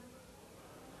you?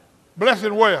 Bless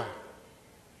it well.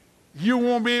 You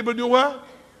won't be able to do what?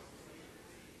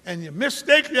 And your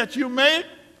mistake that you make,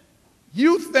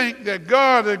 you think that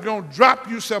God is going to drop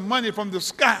you some money from the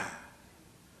sky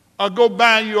or go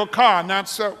buy you a car. Not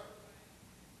so.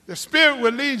 The Spirit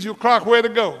will lead you, Clark, where to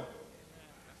go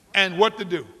and what to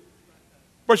do.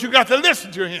 But you got to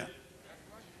listen to him.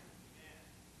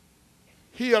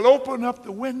 He'll open up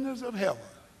the windows of heaven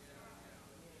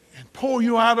and pour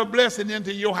you out a blessing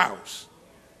into your house.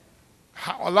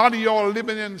 A lot of y'all are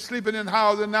living in, sleeping in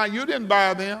houses now. You didn't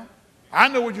buy them. I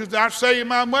know what you said. I saved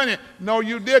my money. No,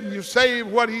 you didn't. You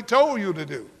saved what he told you to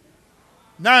do.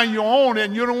 Now you own it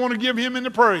and you don't want to give him any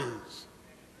praise.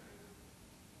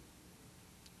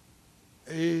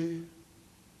 Amen.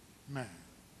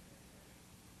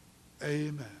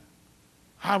 Amen.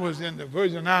 I was in the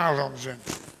Virgin Islands and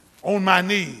on my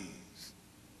knees.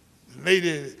 The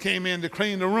lady came in to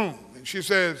clean the room and she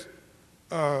says,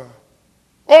 oh,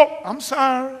 I'm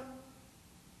sorry.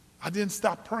 I didn't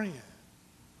stop praying.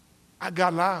 I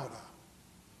got louder.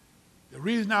 The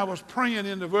reason I was praying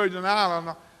in the Virgin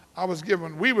Islands,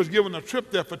 we was given a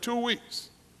trip there for 2 weeks.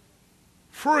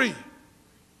 Free.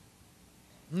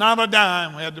 Not a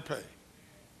dime we had to pay.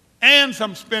 And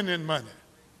some spending money.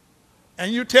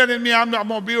 And you telling me I'm not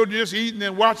going to be able to just eating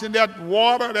and watching that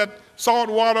water, that salt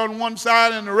water on one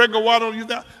side and the regular water on the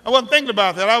other? I wasn't thinking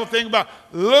about that. I was thinking about,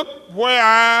 look where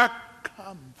I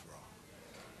come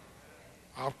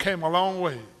from. I came a long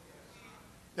way.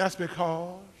 That's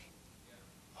because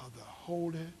of the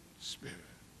Holy Spirit.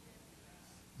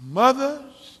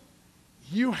 Mothers,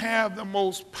 you have the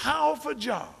most powerful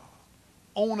job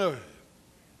on earth.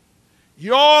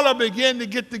 You all are beginning to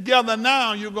get together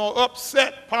now. You're going to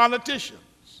upset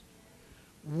politicians.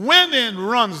 Women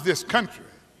runs this country.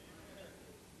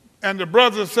 And the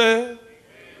brother said,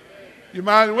 you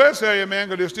might as well say amen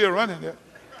because they're still running it.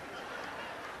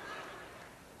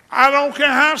 I don't care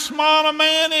how smart a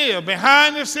man is,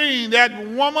 behind the scene, that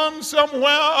woman somewhere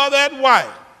or that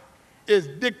wife is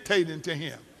dictating to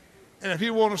him. And if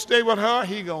he want to stay with her,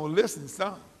 he going to listen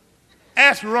some.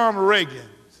 Ask Ronald Reagan.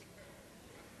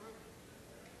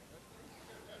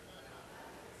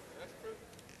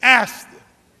 Ask them.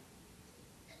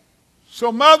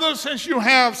 So mothers, since you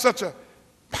have such a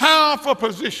powerful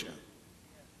position,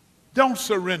 don't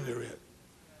surrender it.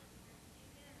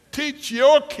 Teach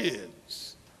your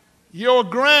kids, your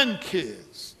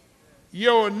grandkids,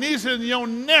 your nieces and your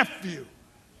nephew.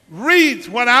 Read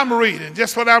what I'm reading,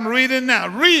 just what I'm reading now.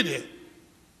 Read it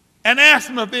and ask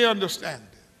them if they understand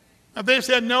it. If they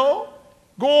said no,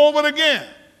 go over it again.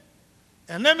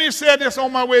 And let me say this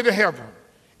on my way to heaven.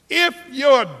 If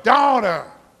your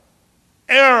daughter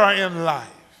err in life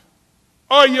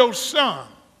or your son,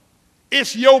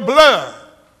 it's your blood.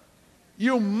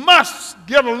 You must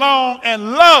get along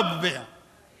and love them.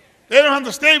 They don't have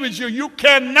to stay with you. You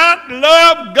cannot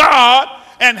love God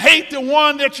and hate the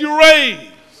one that you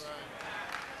raised.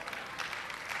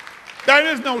 There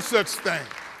is no such thing.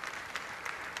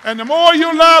 And the more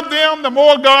you love them, the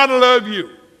more God will love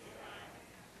you.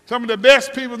 Some of the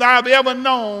best people I've ever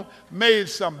known made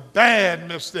some bad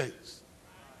mistakes,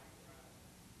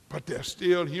 but they're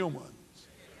still humans.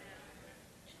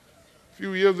 A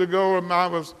few years ago, I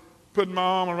was putting my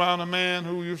arm around a man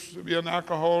who used to be an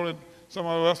alcoholic, and some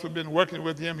of us have been working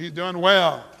with him. He's doing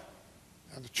well.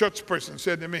 And the church person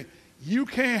said to me, "You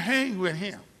can't hang with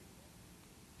him.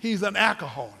 He's an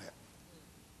alcoholic."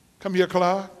 Come here,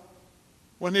 Clark.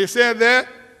 When they said that,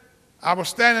 I was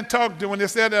standing talking to him when they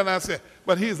said that, and I said,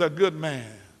 "But he's a good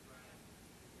man."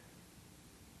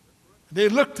 They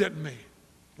looked at me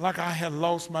like I had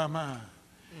lost my mind.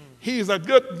 There's a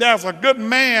good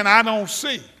man I don't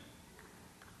see.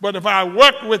 But if I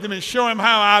work with him and show him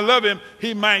how I love him,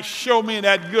 he might show me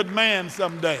that good man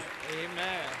someday.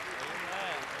 Amen.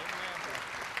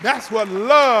 That's what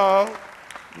love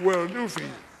will do for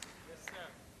you.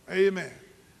 Amen.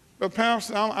 But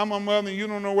Pastor, I'm a mother, and you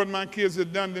don't know what my kids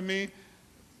have done to me.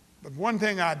 But one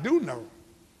thing I do know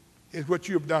is what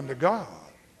you have done to God.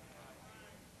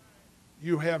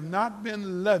 You have not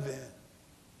been loving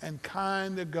and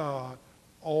kind to God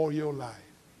all your life.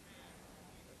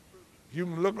 You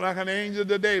look like an angel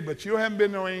today, but you haven't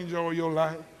been no angel all your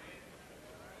life.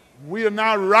 We are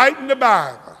now writing the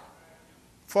Bible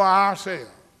for ourselves.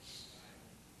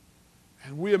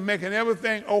 And we are making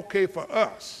everything okay for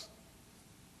us,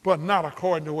 but not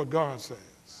according to what God says.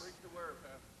 Preach the word,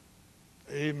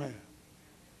 Pastor. Amen.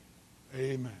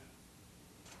 Amen.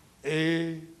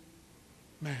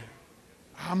 Amen.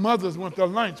 Our mothers went to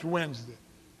lunch Wednesday.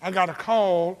 I got a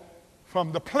call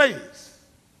from the place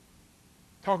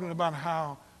talking about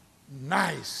how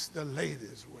nice the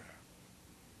ladies were.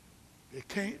 They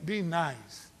can't be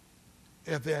nice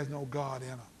if there's no God in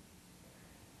them.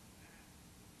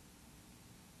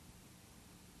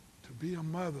 To be a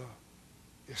mother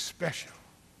is special,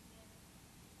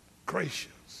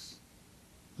 gracious,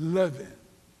 loving,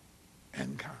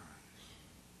 and kind.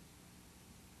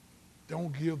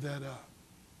 Don't give that up.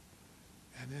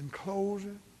 And in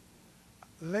closing,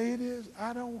 ladies,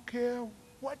 I don't care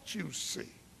what you see.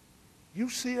 You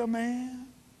see a man,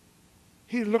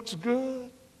 he looks good,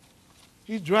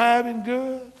 he's driving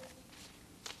good.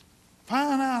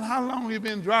 Find out how long he's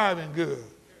been driving good.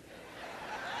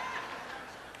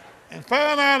 And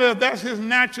find out if that's his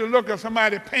natural look or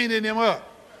somebody painted him up.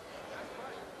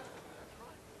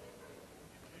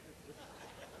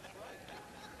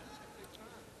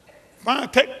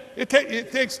 It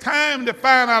takes time to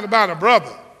find out about a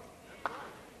brother.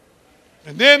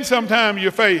 And then sometimes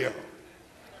you fail.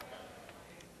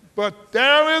 But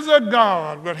there is a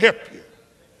God who will help you.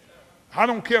 I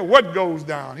don't care what goes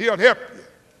down, he'll help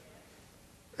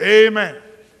you. Amen.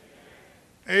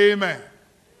 Amen.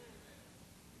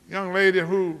 Young lady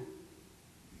who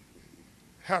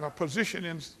had a position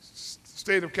in the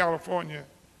state of California,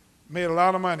 made a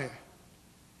lot of money.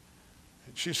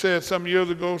 And she said some years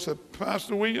ago, said,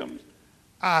 "Pastor Williams,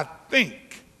 I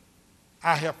think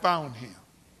I have found him."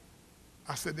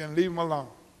 I said, "Then leave him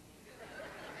alone."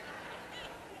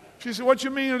 She said, "What you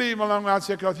mean leave him alone?" I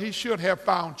said, "Because he should have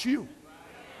found you.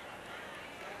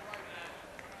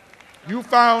 You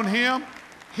found him.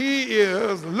 He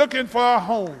is looking for a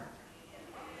home.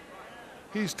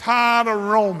 He's tired of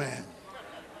roaming."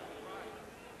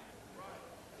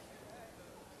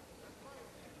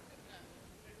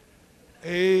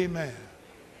 Amen.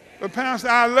 But Pastor,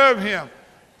 I love him.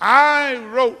 I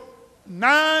wrote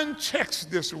 9 checks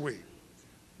this week.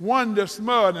 One to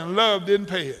SMUD and love didn't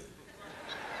pay it.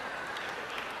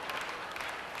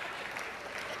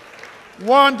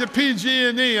 One to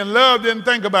PG&E and love didn't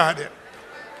think about it.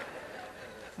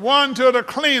 One to the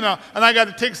cleaner, and I got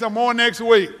to take some more next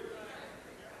week.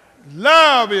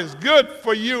 Love is good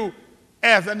for you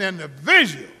as an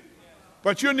individual,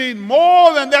 but you need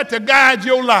more than that to guide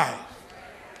your life.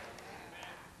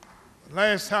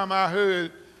 Last time I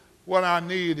heard, what I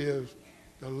need is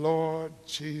the Lord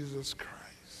Jesus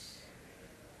Christ.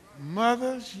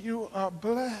 Mothers, you are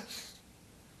blessed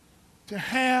to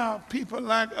have people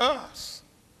like us,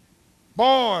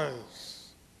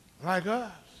 boys like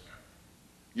us.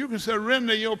 You can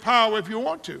surrender your power if you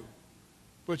want to,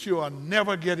 but you will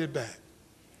never get it back.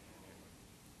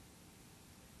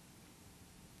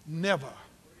 Never.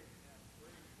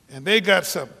 And they got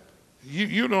some,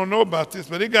 you don't know about this,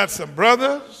 but they got some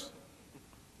brothers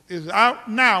is out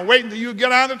now waiting till you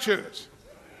get out of church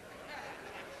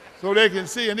so they can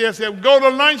see. And they'll say, "Go to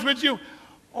lunch with you."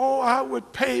 "Oh, I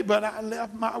would pay, but I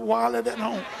left my wallet at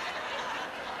home."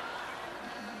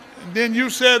 And then you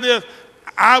said this,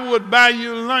 I would buy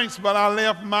you lunch, but I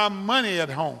left my money at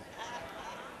home.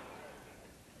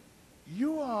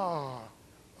 You are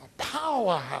a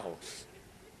powerhouse,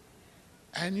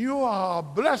 and you are a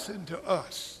blessing to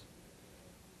us.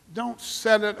 Don't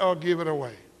sell it or give it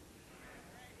away.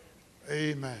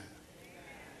 Amen.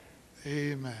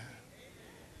 Amen.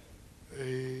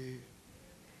 Amen.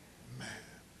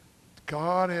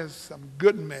 God has some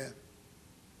good men,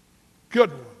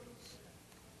 good ones.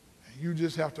 And you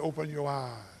just have to open your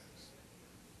eyes.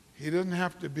 He doesn't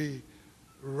have to be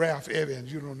Ralph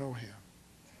Evans. You don't know him.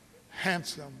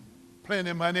 Handsome, plenty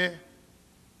of money,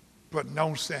 but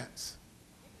no sense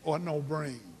or no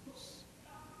brains.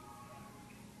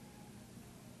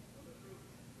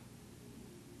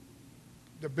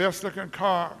 The best looking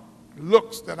car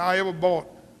looks that I ever bought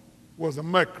was a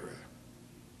Mercury.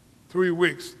 3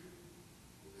 weeks,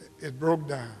 it broke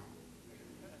down.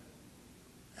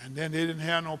 And then they didn't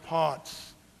have no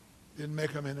parts, didn't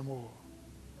make them anymore.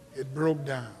 It broke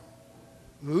down.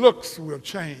 Looks will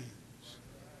change.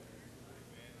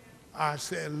 I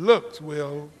said looks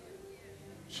will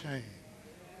change.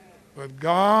 But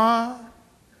God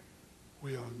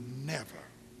will never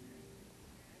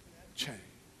change.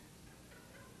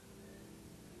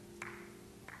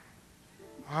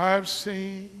 I've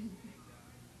seen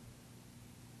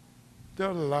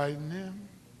the lightning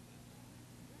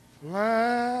flashing.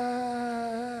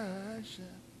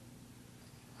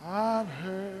 I've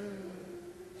heard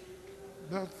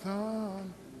the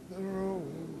thunder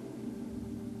roll.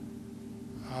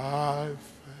 I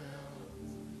felt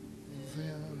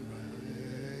them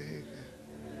break,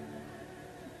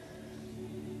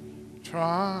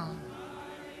 trying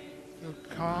to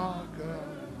conquer,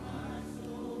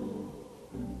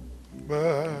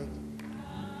 but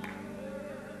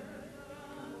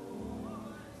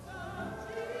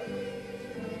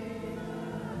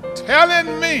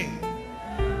telling me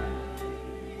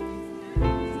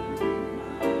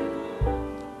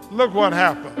look what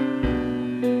happened.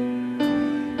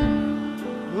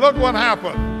 Look what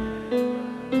happened.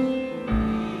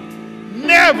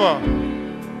 Never.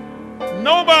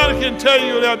 Nobody can tell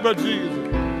you that but Jesus.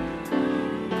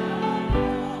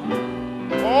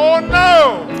 Oh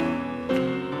no.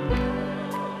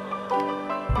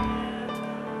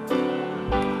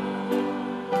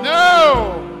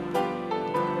 No.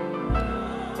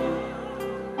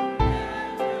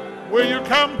 Will you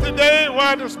come today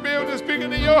while the Spirit is speaking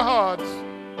to your hearts?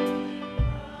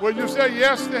 Will you say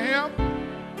yes to Him?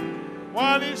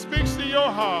 While He speaks to your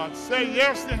heart, say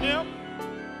yes to Him.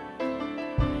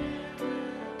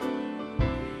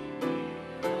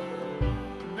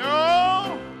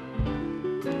 No.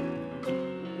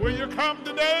 Will you come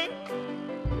today?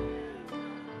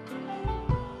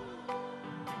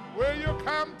 Will you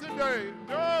come today?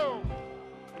 No.